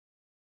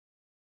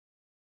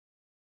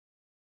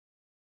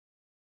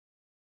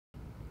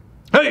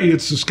Hey,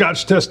 it's the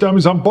Scotch Test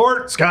Dummies. I'm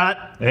Bart.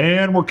 Scott.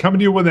 And we're coming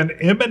to you with an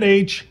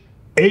M&H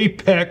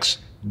Apex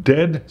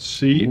Dead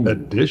Sea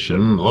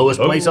Edition. Lowest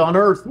place on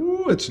earth.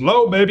 Ooh, it's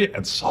low, baby.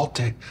 And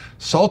salty.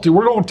 Salty.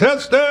 We're going to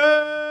test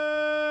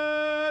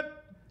it.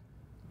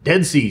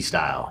 Dead Sea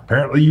style.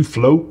 Apparently you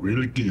float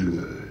really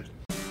good.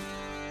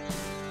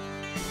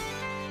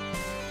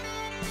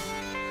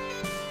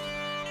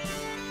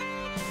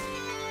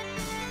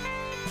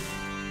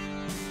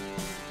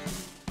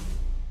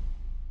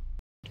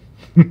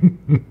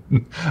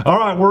 All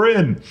right, we're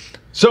in.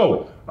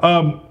 So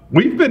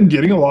we've been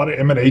getting a lot of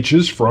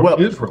M&Hs from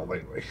Israel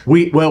lately.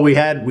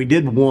 We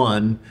did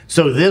one.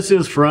 So this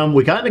is from,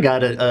 we kind of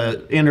got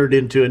entered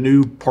into a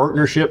new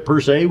partnership per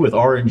se with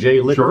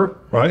R&J Liquor. Sure,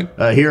 right.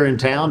 Here in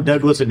town,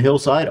 Douglas and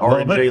Hillside,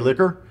 R&J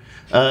Liquor.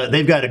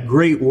 They've got a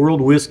great world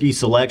whiskey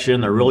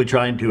selection. They're really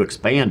trying to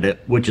expand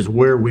it, which is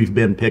where we've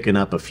been picking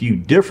up a few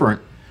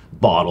different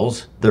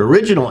bottles. The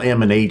original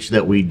M&H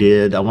that we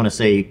did, I want to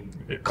say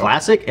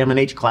Classic,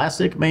 M&H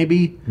Classic,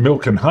 maybe?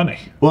 Milk and Honey.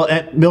 Well,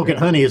 Milk and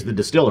Honey is the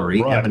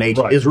distillery. Right, M&H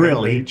right. is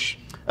really. M&H.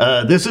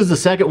 This is the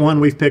second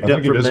one we've picked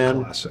up from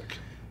them. Classic.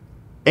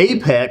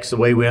 Apex, the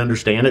way we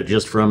understand it,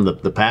 just from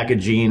the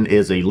packaging,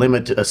 is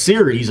a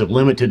series of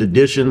limited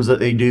editions that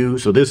they do.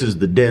 So this is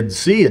the Dead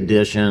Sea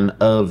edition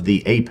of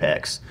the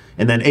Apex.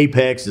 And then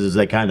Apex is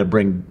they kind of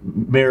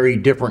marry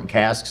different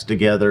casks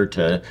together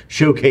to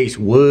showcase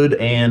wood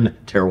and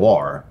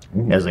terroir,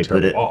 as they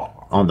put it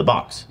on the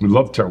box. We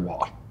love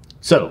terroir.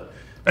 So,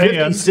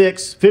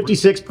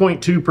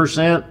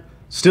 56.2%,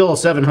 still a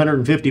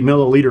 750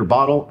 milliliter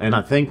bottle, and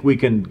I think we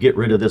can get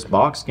rid of this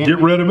box.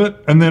 Get rid of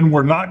it, and then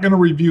we're not going to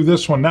review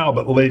this one now,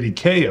 but Lady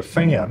K, a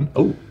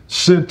fan,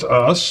 sent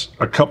us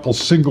a couple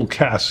single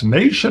cask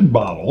nation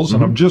bottles,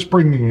 and I'm just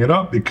bringing it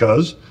up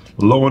because,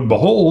 lo and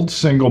behold,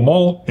 single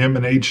malt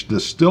M&H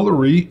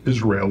Distillery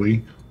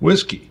Israeli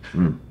whiskey.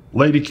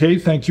 Lady K,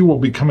 thank you. We'll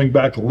be coming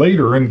back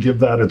later and give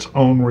that its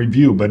own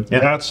review, but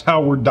that's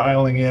how we're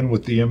dialing in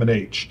with the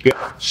M&H.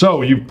 Yeah.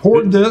 So you've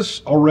poured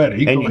this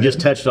already. And you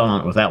just touched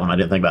on it with that one. I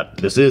didn't think about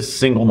it. This is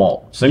single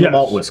malt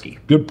malt whiskey.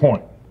 Good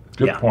point.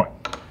 Good point.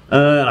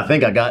 I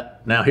think I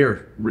got, now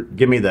here,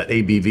 give me the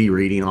ABV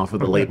reading off of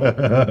the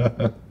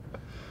label.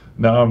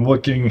 Now I'm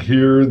looking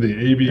here, the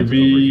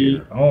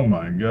ABV, oh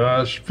my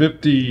gosh,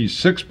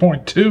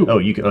 56.2. Oh,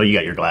 you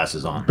got your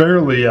glasses on.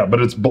 Barely, yeah,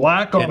 but it's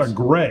black on a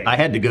gray. I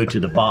had to go to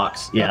the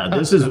box. Yeah,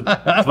 this is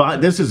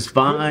fine. This is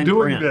fine.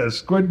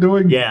 Quit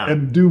doing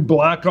and do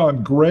black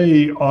on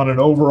gray on an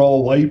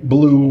overall light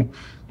blue,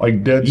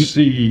 like Dead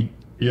Sea.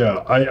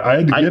 Yeah, I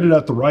had to get it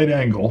at the right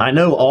angle. I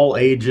know all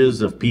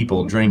ages of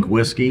people drink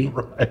whiskey,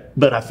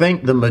 but I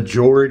think the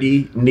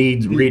majority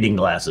needs reading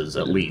glasses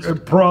at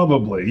least.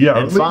 Probably, yeah.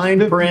 And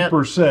fine print,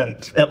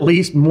 at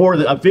least more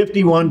than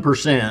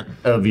 51%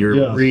 of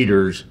your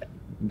readers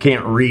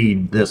can't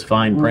read this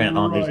fine print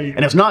on this.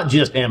 And it's not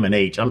just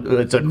M&H.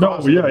 It's a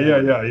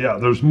yeah.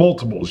 There's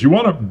multiples. You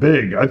want it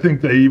big. I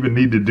think they even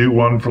need to do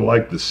one for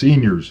like the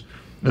seniors.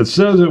 It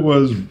says it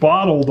was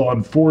bottled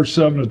on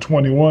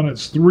 4/7/21.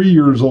 It's 3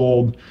 years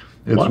old.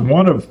 It's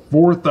one of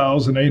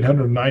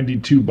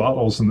 4,892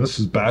 bottles, and this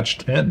is batch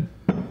 10.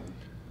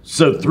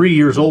 So 3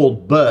 years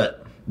old,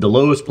 but the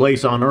lowest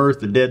place on Earth,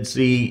 the Dead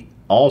Sea,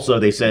 also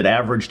they said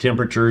average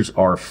temperatures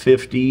are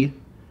 50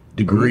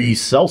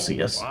 degrees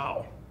Celsius.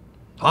 Wow.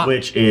 Hot.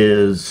 Which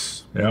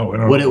is...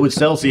 what it would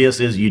Celsius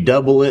is you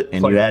double it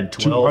and you add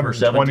 12 or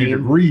 17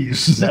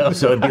 degrees.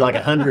 So it'd be like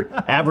 100.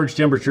 Average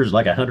temperature is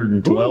like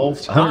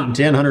 112,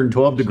 110,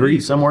 112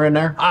 degrees, somewhere in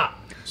there.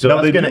 So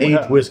that's going to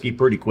age whiskey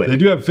pretty quick. They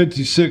do have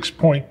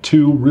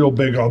 56.2 real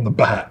big on the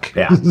back.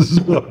 Yeah.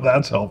 So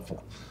that's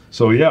helpful.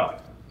 So yeah.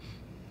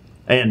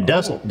 And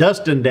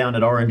Dustin down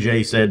at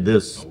R&J said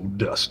this.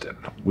 Dustin.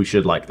 We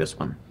should like this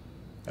one.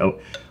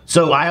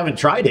 So I haven't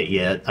tried it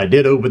yet. I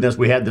did open this.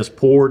 We had this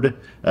poured.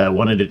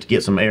 Wanted it to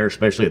get some air,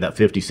 especially at that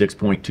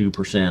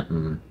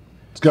 56.2%.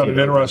 It's got an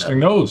interesting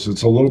nose.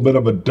 It's a little bit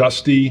of a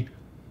dusty,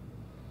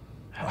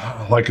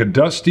 like a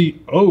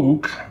dusty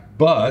oak,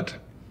 but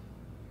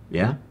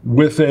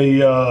with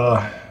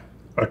a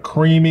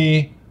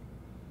creamy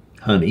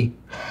honey.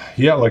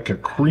 Yeah, like a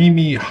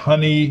creamy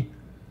honey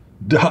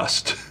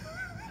dust.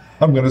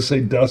 I'm going to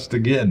say dust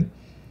again.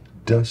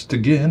 Dust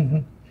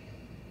again.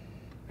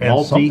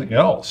 And something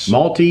else.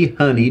 Malty,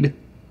 honeyed.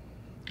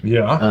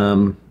 Yeah.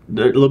 A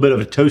little bit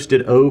of a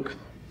toasted oak.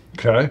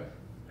 Okay.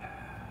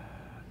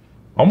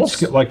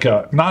 Almost get like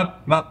a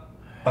not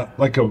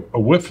like a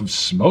whiff of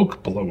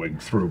smoke blowing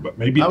through, but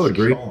maybe it's I would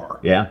agree. Char.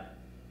 Yeah.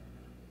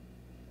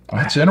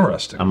 That's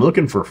interesting. I'm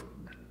looking for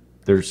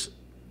there's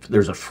a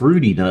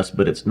fruitiness,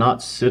 but it's not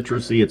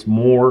citrusy. It's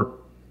more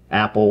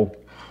apple.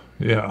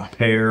 Yeah.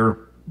 Pear.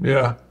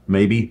 Yeah.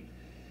 Maybe.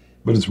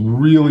 But it's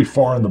really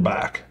far in the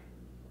back.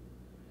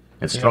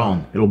 It's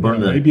strong. It'll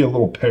burn maybe a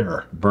little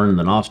pear. Burn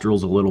the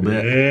nostrils a little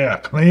bit. Yeah,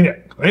 clean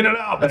it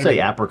out. I'd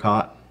say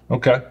apricot.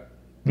 Okay.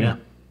 Yeah.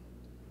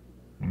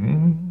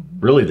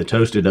 Really, the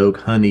toasted oak,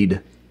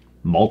 honeyed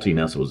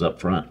maltiness was up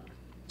front.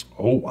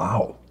 Oh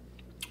wow!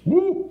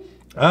 Woo!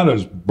 That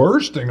is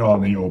bursting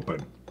on the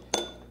open.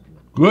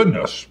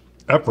 Goodness.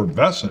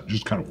 effervescent,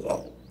 just kind of,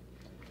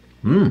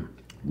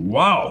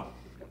 wow.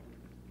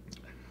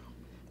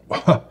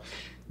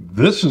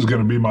 This is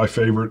going to be my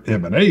favorite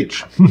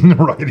M&H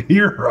right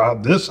here.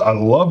 I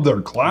love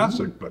their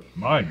classic, but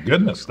my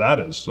goodness, that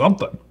is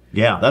something.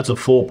 Yeah, that's a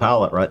full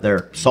palate right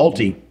there.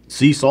 Salty,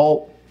 sea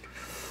salt.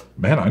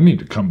 Man, I need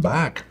to come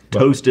back.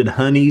 Toasted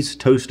honeys,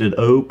 toasted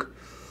oak.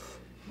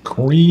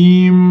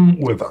 Cream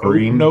with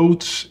oak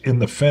notes in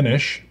the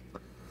finish.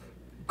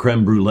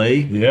 Creme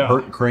brulee, yeah.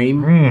 burnt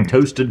cream,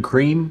 toasted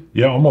cream.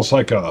 Yeah, almost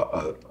like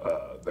the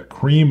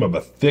cream of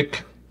a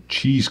thick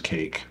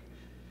cheesecake.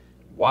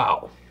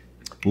 Wow.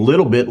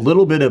 Little bit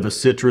of a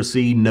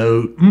citrusy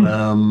note.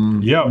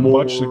 Yeah,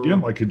 much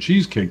again like a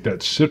cheesecake.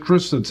 That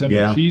citrus that's in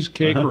a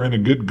cheesecake or in a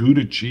good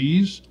Gouda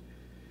cheese.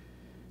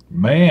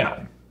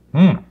 Man,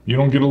 you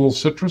don't get a little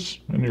citrus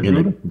in your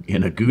Gouda?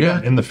 In a Gouda?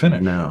 Yeah, in the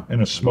finish. No.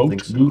 In a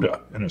smoked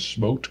Gouda. In a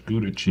smoked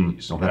Gouda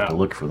cheese. I'll have to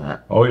look for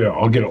that. Oh yeah,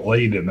 I'll get it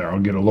laid in there. I'll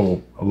get a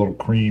little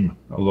cream,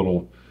 a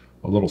little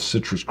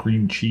citrus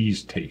cream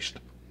cheese taste.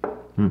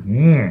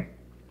 There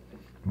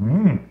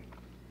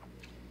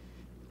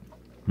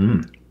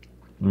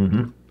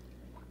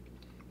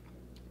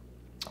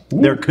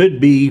could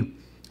be,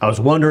 I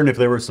was wondering if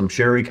there were some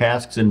sherry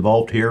casks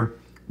involved here.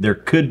 There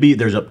could be,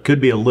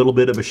 could be a little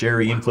bit of a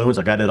sherry influence.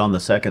 I got it on the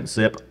second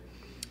sip.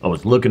 I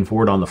was looking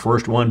for it on the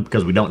first one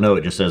because we don't know.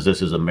 It just says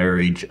this is a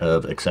marriage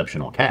of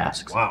exceptional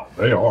casks. Wow,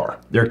 they are.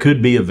 There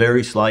could be a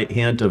very slight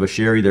hint of a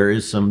sherry. There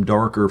is some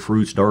darker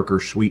fruits, darker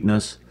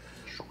sweetness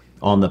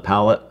on the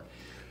palate.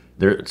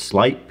 There's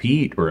slight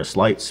peat or a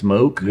slight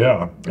smoke.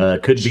 Yeah.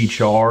 Could be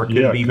char.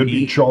 Could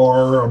be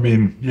char. I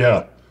mean,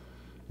 yeah.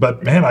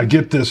 But man, I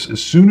get this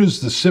as soon as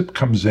the sip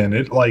comes in,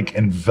 it like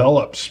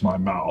envelops my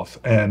mouth,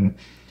 and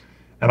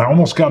I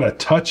almost got a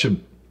touch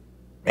of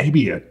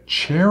maybe a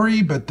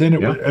cherry, but then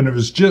it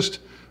was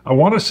just, I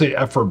want to say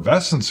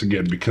effervescence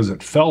again, because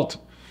it felt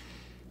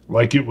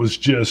like it was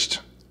just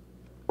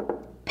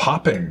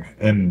popping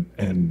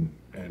and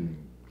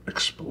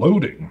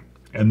exploding.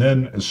 And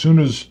then as soon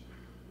as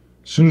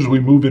we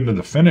move into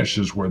the finish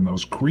is when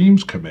those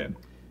creams come in.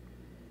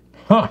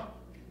 I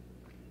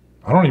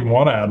don't even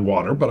want to add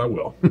water, but I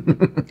will.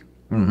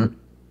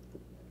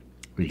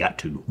 We got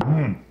to.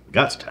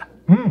 Got to.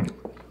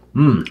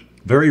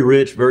 Very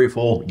rich, very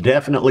full.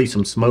 Definitely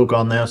some smoke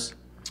on this.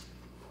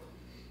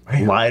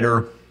 Man.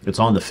 Lighter. It's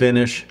on the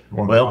finish.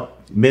 Well,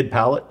 mid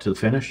palate to the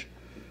finish.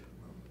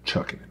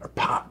 Chuck it in a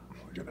pop.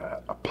 Look at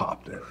that. I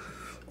popped it.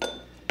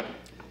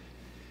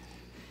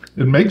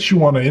 It makes you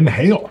want to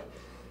inhale.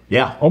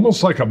 Yeah.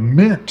 Almost like a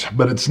mint,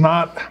 but it's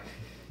not.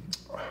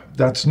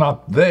 That's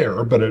not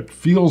there, but it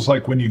feels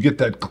like when you get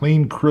that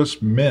clean,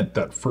 crisp mint,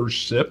 that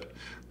first sip,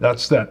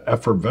 that's that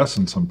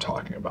effervescence I'm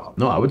talking about.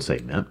 No, I would say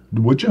mint.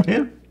 Would you?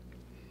 Yeah.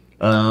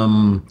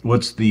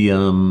 What's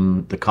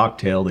the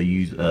cocktail they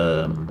use?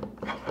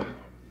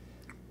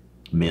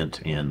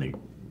 Mint, and they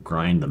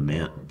grind the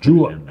mint.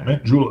 Julep.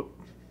 Mint julep.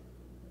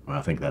 Well,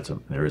 I think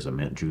there is a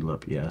mint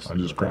julep. Yes. I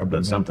just grabbed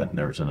that. Something.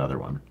 There's another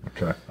one.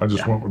 Okay. I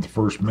just went with the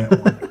first mint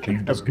one that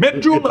came to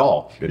mint julep. Good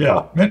call. Good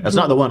call. That's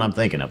not the one I'm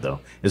thinking of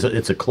though.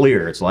 It's a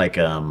clear. It's like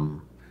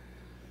vodka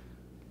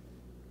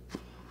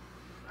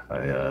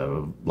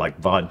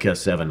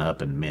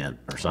 7-Up and mint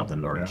or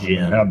something, or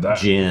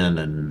gin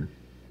and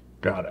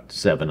got it.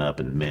 7-Up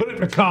and mint. Put it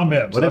in the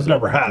comments. I've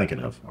never had it.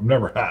 I've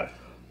never had it.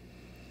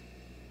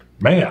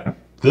 Man,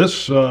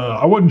 this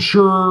I wasn't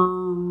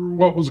sure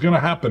what was going to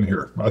happen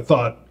here. I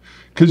thought,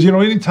 because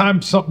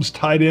anytime something's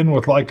tied in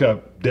with like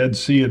a Dead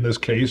Sea in this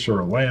case, or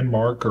a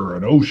landmark or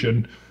an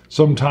ocean,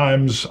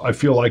 sometimes I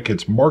feel like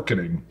it's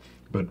marketing.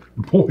 But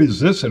boy, is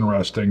this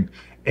interesting.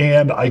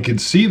 And I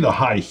could see the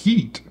high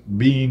heat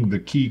being the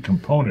key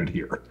component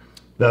here.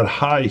 That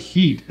high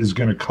heat is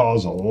going to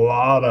cause a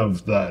lot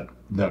of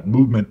that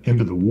movement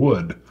into the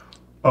wood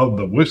of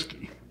the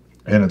whiskey.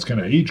 And it's going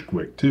to age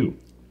quick too.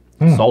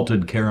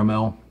 Salted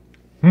caramel.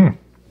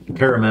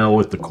 Caramel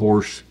with the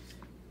coarse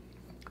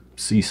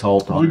sea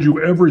salt on it. Would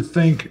you ever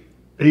think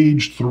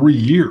aged 3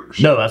 years?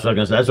 No, that's what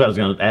I was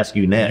going to ask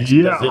you next.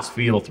 Yeah. Does this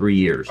feel 3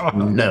 years?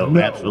 No,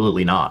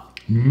 absolutely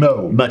not.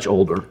 No. Much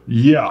older.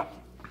 Yeah.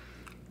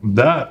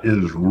 That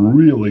is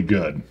really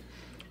good.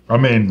 I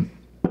mean,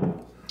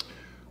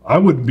 I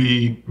would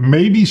be,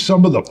 maybe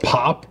some of the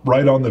pop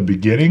right on the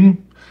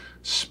beginning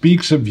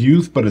speaks of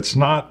youth, but it's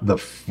not the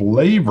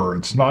flavor.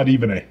 It's not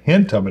even a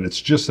hint of it.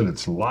 It's just that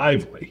it's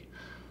lively.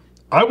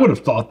 I would have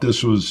thought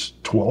this was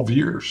 12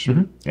 years.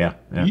 Yeah.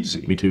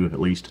 Easy. Me too,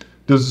 at least.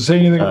 Does it say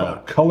anything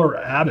about color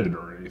added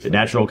or anything?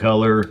 Natural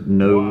color,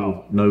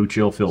 no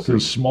chill filter.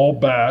 It's a small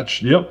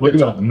batch. Yep, look at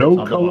that.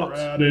 No color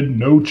added,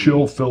 no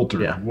chill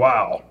filter. Yeah.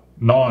 Wow.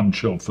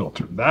 Non-chill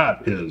filter.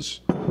 That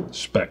is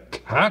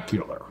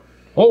spectacular.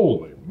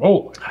 Holy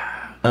moly.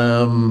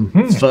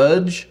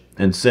 Fudge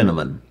and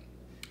cinnamon.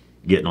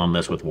 Getting on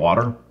this with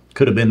water.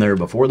 Could have been there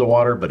before the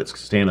water, but it's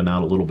standing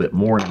out a little bit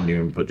more, and you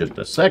can put just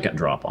a second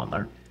drop on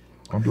there.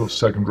 I'll do a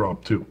second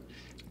drop too.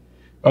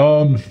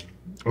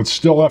 It's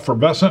still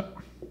effervescent.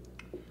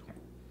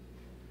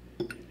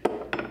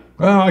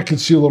 Well, I can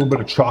see a little bit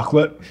of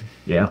chocolate.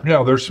 Yeah.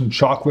 Yeah, there's some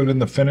chocolate in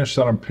the finish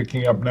that I'm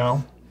picking up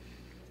now.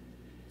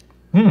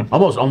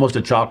 Almost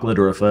a chocolate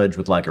or a fudge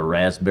with like a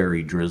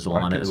raspberry drizzle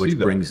on it, which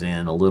that. brings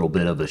in a little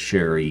bit of a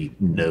sherry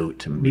note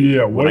to me.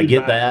 Yeah, when I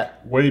get back,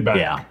 way back.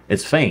 Yeah,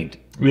 it's faint,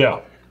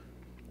 Yeah.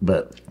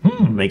 but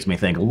makes me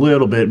think a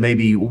little bit.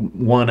 Maybe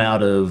 1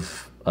 out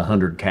of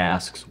 100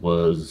 casks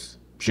was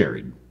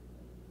sherried.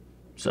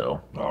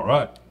 So, All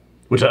right.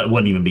 which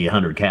wouldn't even be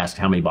 100 casks.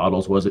 How many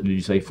bottles was it? Did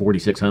you say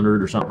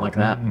 4,600 or something like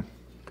that?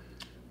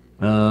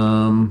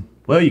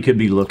 Well, you could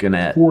be looking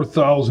at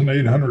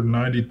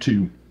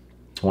 4,892.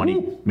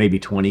 20, maybe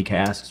 20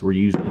 casks were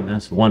used in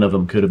this. One of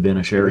them could have been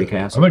a sherry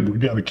cask. I think we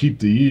got to keep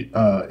the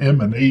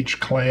M&H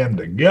clan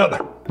together.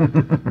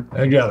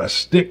 They got to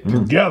stick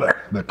together.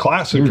 The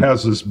classic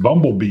has this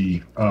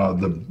bumblebee.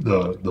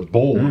 The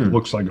bowl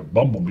looks like a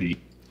bumblebee.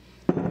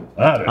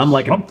 That is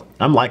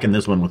I'm liking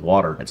this one with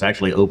water. It's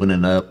actually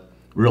opening up,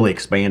 really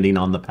expanding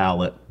on the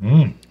palate.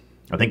 I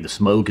think the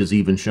smoke is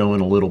even showing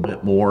a little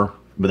bit more,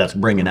 but that's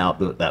bringing out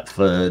that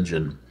fudge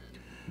and.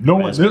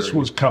 Knowing this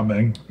was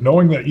coming,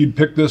 knowing that you'd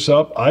pick this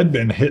up, I'd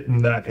been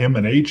hitting that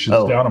M&H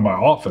down in my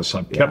office.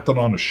 I've kept it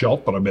on a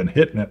shelf, but I've been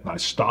hitting it, and I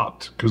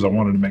stopped because I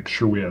wanted to make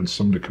sure we had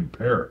some to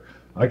compare.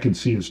 I could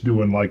see us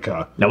doing like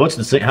a... Now,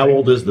 how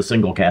old is the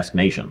single cask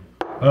nation?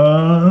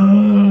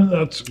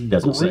 That's a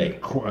Doesn't say.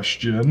 great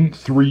question.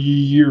 3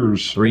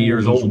 years. 3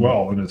 years as old.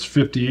 well, and it's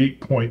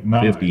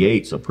 58.9.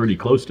 58, so pretty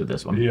close to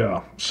this one.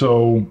 Yeah,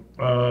 so...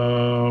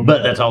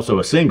 but that's also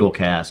a single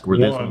cask, where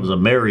this one was a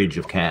marriage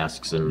of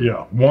casks. And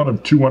yeah, one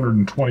of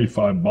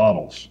 225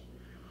 bottles.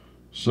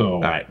 So...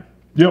 all right.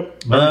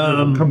 Yep.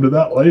 We'll come to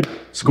that later.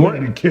 Score?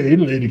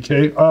 Lady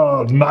K.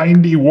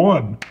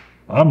 91.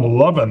 I'm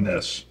loving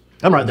this.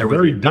 I'm right there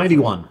with you.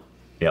 91.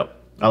 Yep.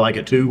 I like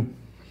it too.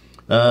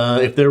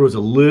 If there was a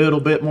little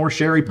bit more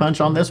sherry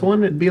punch on this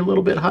one, it'd be a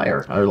little bit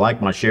higher. I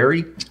like my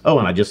sherry. Oh,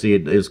 and I just see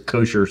it is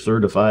kosher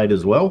certified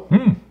as well.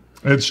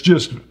 It's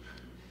just,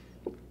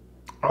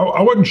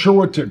 I wasn't sure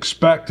what to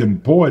expect.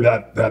 And boy,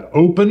 that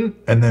open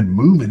and then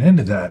moving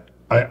into that.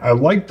 I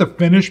like the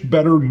finish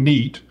better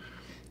neat.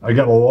 I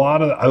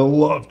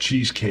love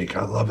cheesecake.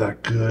 I love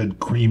that good,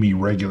 creamy,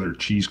 regular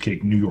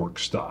cheesecake, New York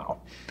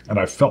style. And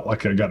I felt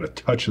like I got a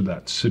touch of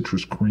that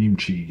citrus cream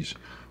cheese.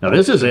 Now,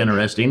 this is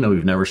interesting that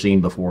we've never seen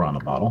before on a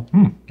bottle.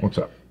 What's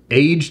that?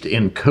 Aged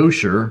in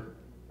kosher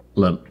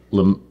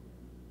Mahadran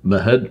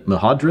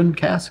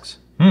casks.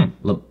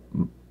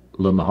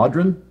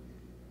 Mahadran?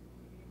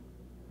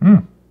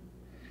 I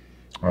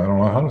don't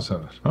know how to say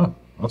this. Huh,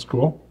 that's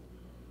cool.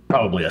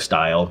 Probably a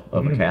style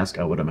of a cask,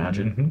 I would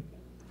imagine.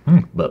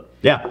 But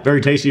yeah,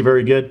 very tasty,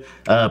 very good.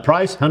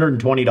 Price,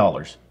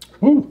 $120.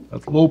 Ooh,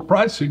 that's a little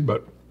pricey,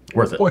 but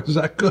worth it. Boy, is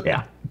that good.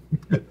 Yeah.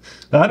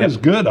 That is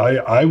good.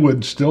 I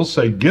would still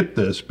say get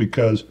this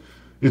because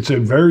it's a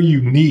very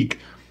unique.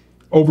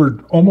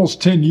 Over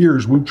almost 10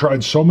 years, we've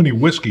tried so many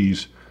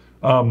whiskeys.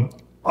 I'm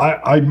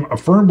a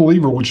firm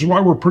believer, which is why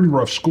we're pretty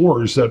rough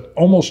scorers, that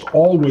almost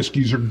all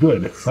whiskeys are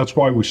good. That's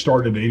why we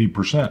started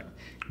 80%.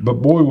 But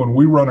boy, when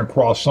we run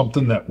across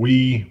something that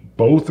we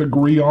both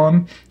agree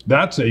on,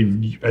 that's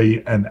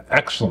an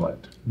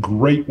excellent,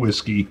 great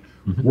whiskey,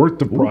 worth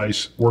the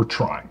price, worth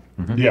trying.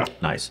 Yeah.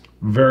 Nice.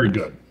 Very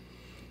good.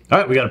 All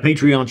right, we got a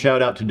Patreon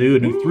shout out to do. A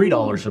new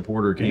 $3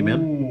 supporter came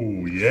in.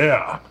 Ooh,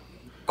 yeah.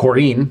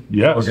 Corrine.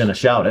 Yes. We're going to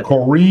shout it.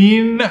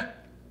 Corrine.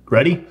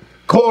 Ready?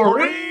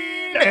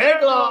 Corrine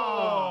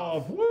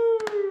Egloff. Woo!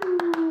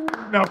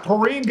 Now,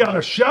 Corrine got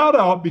a shout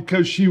out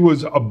because she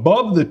was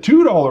above the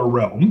 $2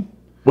 realm.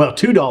 Well,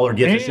 $2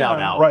 gets a shout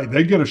out. Right,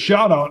 they get a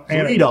shout out.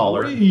 And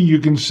 $3, you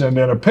can send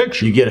in a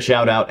picture. you get a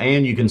shout out,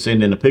 and you can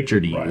send in a picture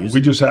to use.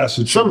 We just asked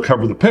that you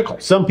cover the pickle.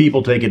 Some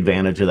people take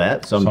advantage of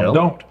that. Some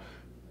don't.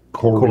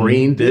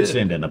 Corrine did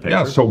send in a picture.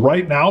 Yeah, so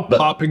right now,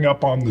 popping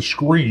up on the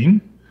screen.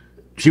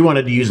 She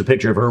wanted to use a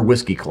picture of her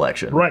whiskey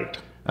collection. Right.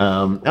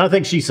 I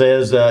think she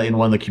says in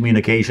one of the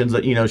communications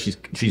that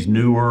she's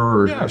newer.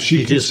 Or Yeah,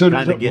 she just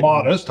considers kinda it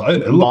modest.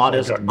 It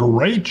modest. looks like a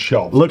great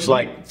shelf. Looks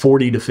like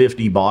 40 to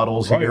 50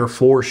 bottles here,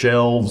 4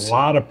 shelves. A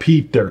lot of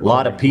peat there. A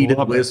lot of peated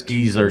Love it.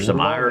 whiskeys. There's some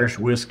Irish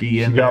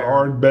whiskey in You got there.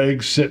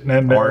 Ardbeg sitting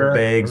in there. Ardbegs,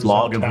 There's a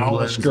Lagavulins,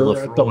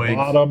 Talisker at the Lafroigs.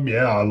 bottom.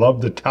 Yeah, I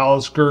love the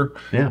Talisker.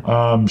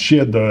 Yeah. She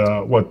had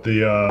what's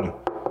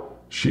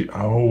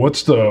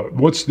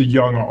the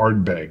young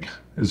Ardbeg?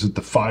 Is it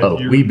the 5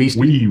 year? Wee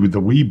Beastie. The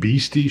Wee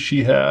Beastie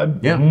she had.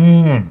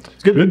 Yeah.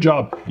 It's good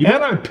job.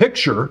 And I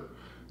picture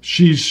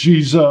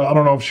she's I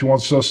don't know if she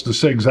wants us to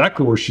say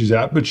exactly where she's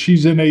at, but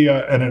she's in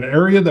an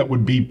area that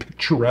would be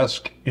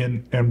picturesque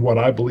in what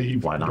I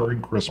believe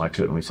during Christmas. Why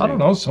couldn't we say? I don't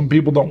know. Some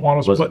people don't want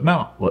us splitting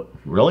out. What?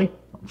 Really?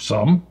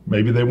 Some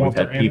maybe they want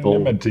their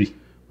anonymity.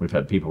 We've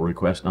had people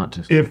request not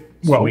to. We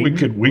Wasn't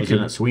could.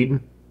 it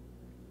Sweden?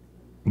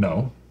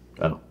 No.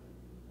 Oh.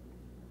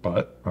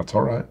 But that's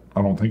all right.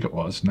 I don't think it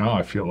was. Now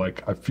I feel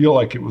like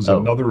it was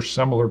another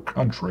similar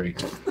country.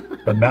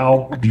 But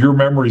now your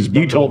memory's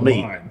better told than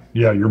me. mine.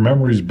 Yeah, your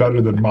memory's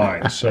better than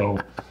mine. So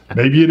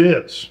maybe it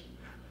is.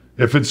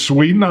 If it's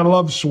Sweden, I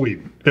love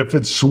Sweden. If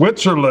it's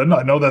Switzerland,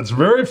 I know that's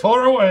very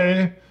far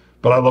away,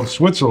 but I love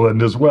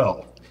Switzerland as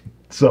well.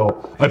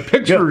 So I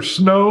picture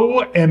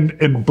snow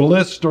and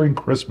bliss during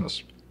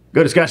Christmas.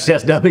 Go to Scotch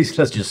Test Dummies.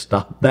 Let's just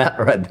stop that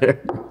right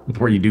there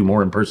before you do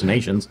more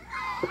impersonations.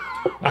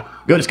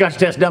 Go to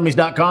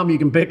ScotchTestDummies.com. You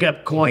can pick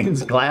up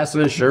coins,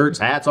 glasses, shirts,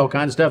 hats, all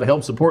kinds of stuff. It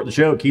helps support the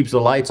show. It keeps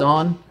the lights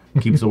on,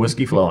 keeps the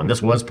whiskey flowing.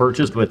 This was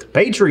purchased with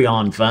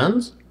Patreon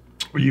funds.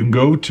 You can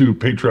go to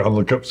Patreon,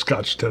 look up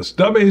Scotch Test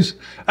Dummies,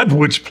 at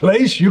which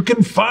place you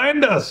can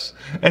find us.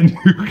 And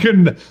you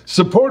can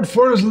support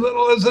for as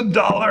little as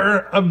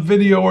 $1 a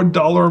video or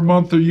 $1 a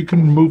month, or you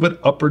can move it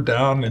up or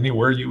down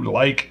anywhere you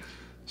like.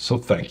 So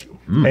thank you.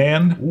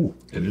 And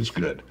it is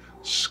good.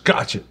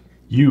 Scotch it,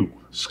 you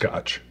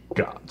Scotch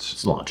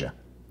gods. Sláinte.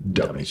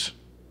 Dummies.